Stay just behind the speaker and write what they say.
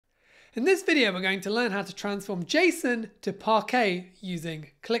In this video, we're going to learn how to transform JSON to Parquet using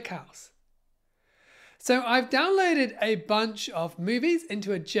ClickHouse. So I've downloaded a bunch of movies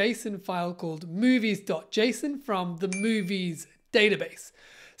into a JSON file called movies.json from the movies database.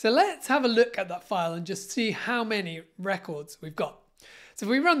 So let's have a look at that file and just see how many records we've got. So if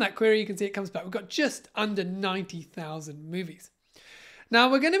we run that query, you can see it comes back. We've got just under 90,000 movies. Now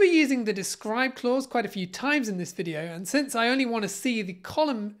we're going to be using the describe clause quite a few times in this video, and since I only want to see the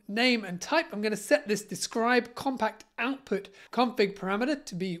column name and type, I'm going to set this describe compact output config parameter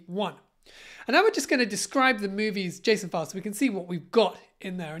to be 1. And now we're just going to describe the movie's JSON file so we can see what we've got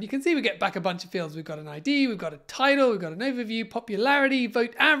in there. And you can see we get back a bunch of fields. We've got an ID, we've got a title, we've got an overview, popularity,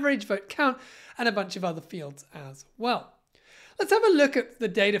 vote average, vote count, and a bunch of other fields as well. Let's have a look at the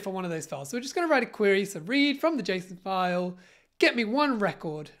data for one of those files. So we're just going to write a query. So read from the JSON file, get me one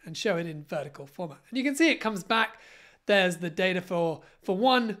record and show it in vertical format. And you can see it comes back. There's the data for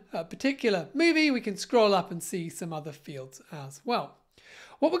one particular movie. We can scroll up and see some other fields as well.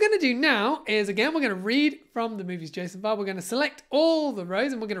 What we're going to do now is, again, we're going to read from the movie's JSON file. We're going to select all the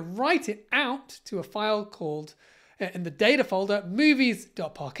rows and we're going to write it out to a file called, in the data folder,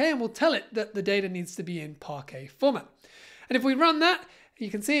 movies.parquet, and we'll tell it that the data needs to be in Parquet format. And if we run that,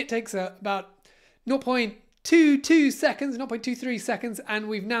 you can see it takes about 0.22 seconds, 0.23 seconds, and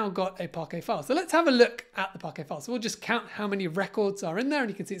we've now got a Parquet file. So let's have a look at the Parquet file. So we'll just count how many records are in there, and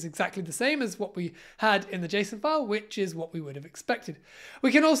you can see it's exactly the same as what we had in the JSON file, which is what we would have expected.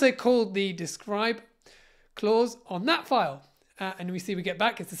 We can also call the describe clause on that file, and we see we get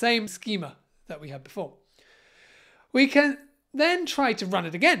back, it's the same schema that we had before. We can then try to run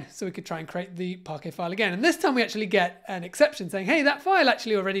it again. So we could try and create the Parquet file again. And this time we actually get an exception saying, hey, that file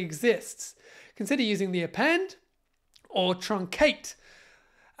actually already exists. Consider using the append or truncate.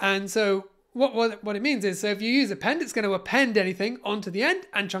 And so what it means is, so if you use append, it's going to append anything onto the end,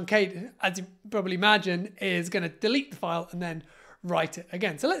 and truncate, as you probably imagine, is going to delete the file and then write it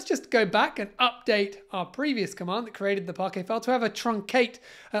again. So let's just go back and update our previous command that created the Parquet file to have a truncate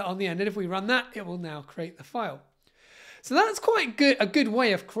on the end. And if we run that, it will now create the file. So that's quite a good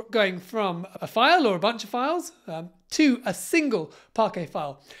way of going from a file or a bunch of files to a single Parquet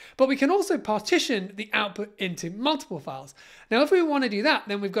file. But we can also partition the output into multiple files. Now, if we want to do that,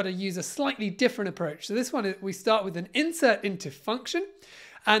 then we've got to use a slightly different approach. So this one, we start with an insert into function,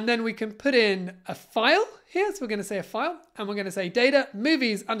 and then we can put in a file here. So we're going to say a file, and we're going to say data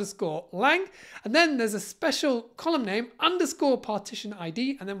movies underscore lang. And then there's a special column name underscore partition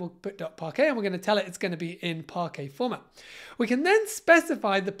ID, and then we'll put .parquet, and we're going to tell it it's going to be in Parquet format. We can then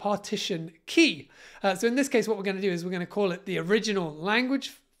specify the partition key. So in this case, what we're going to do is we're going to call it the original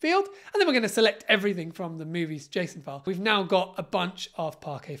language field, and then we're going to select everything from the movies JSON file. We've now got a bunch of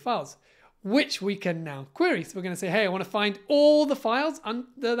Parquet files, which we can now query. So we're going to say, hey, I want to find all the files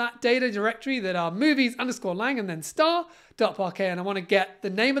under that data directory that are movies underscore lang and then star.parquet, and I want to get the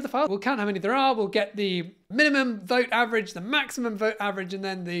name of the file. We'll count how many there are. We'll get the minimum vote average, the maximum vote average, and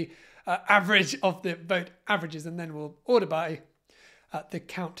then the average of the vote averages, and then we'll order by the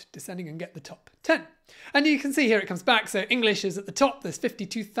count descending and get the top 10. And you can see here it comes back. So English is at the top. There's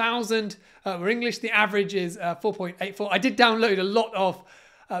 52,000 were English. The average is 4.84. I did download a lot of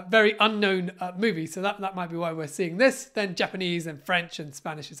very unknown movies, so that might be why we're seeing this. Then Japanese and French and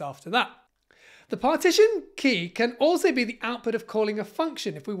Spanish is after that. The partition key can also be the output of calling a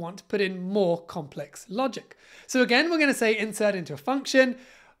function if we want to put in more complex logic. So again, we're going to say insert into a function.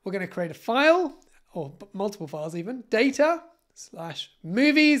 We're going to create a file, or multiple files even, data /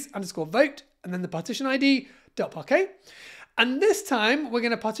 movies underscore vote, and then the partition ID .parquet. And this time we're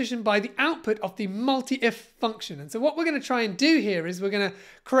going to partition by the output of the multi-if function. And so what we're going to try and do here is we're going to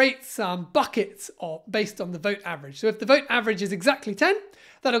create some buckets based on the vote average. So if the vote average is exactly 10,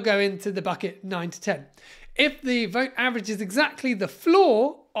 that'll go into the bucket 9 to 10. If the vote average is exactly the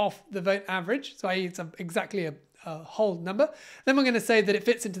floor of the vote average, so i.e. it's exactly a whole number, then we're going to say that it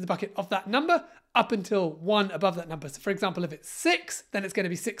fits into the bucket of that number up until 1 above that number. So for example, if it's 6, then it's going to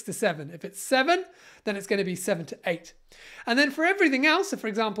be 6 to 7. If it's 7, then it's going to be 7 to 8. And then for everything else, so for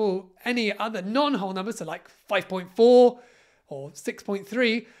example, any other non-whole numbers, so like 5.4 or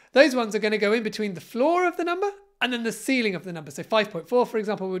 6.3, those ones are going to go in between the floor of the number and then the ceiling of the number. So 5.4, for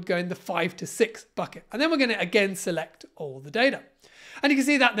example, would go in the 5 to 6 bucket. And then we're going to again select all the data. And you can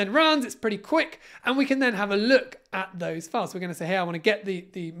see that then runs, it's pretty quick, and we can then have a look at those files. So we're going to say, hey, I want to get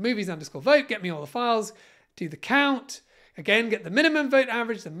the movies underscore vote, get me all the files, do the count, again, get the minimum vote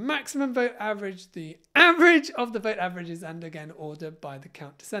average, the maximum vote average, the average of the vote averages, and again, order by the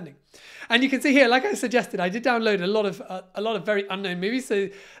count descending. And you can see here, like I suggested, I did download a lot of very unknown movies. So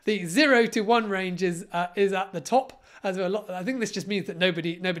the 0 to 1 range is at the top. as a lot. I think this just means that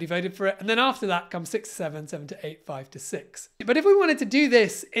nobody voted for it. And then after that comes 6 to 7, 7 to 8, 5 to 6. But if we wanted to do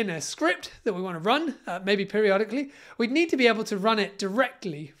this in a script that we want to run, maybe periodically, we'd need to be able to run it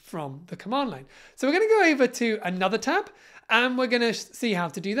directly from the command line. So we're going to go over to another tab, and we're going to see how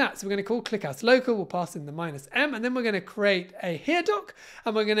to do that. So we're going to call ClickHouse local, we'll pass in the -m, and then we're going to create a here doc,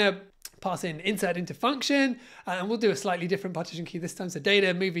 and we're going to pass in insert into function, and we'll do a slightly different partition key this time. So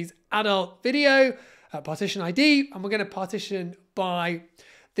data, movies, adult, video, partition ID, and we're going to partition by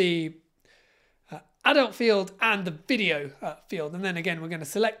the adult field and the video field. And then again, we're going to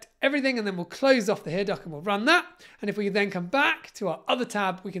select everything, and then we'll close off the here doc and we'll run that. And if we then come back to our other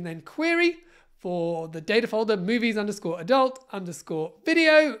tab, we can then query for the data folder,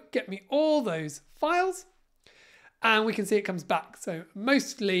 movies_adult_video, get me all those files. And we can see it comes back. So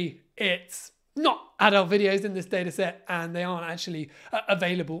mostly it's not adult videos in this data set, and they aren't actually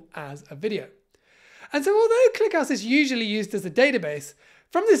available as a video. And so although ClickHouse is usually used as a database,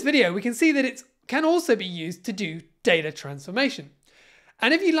 from this video we can see that it can also be used to do data transformation.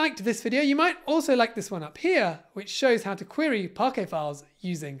 And if you liked this video, you might also like this one up here, which shows how to query Parquet files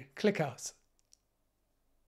using ClickHouse.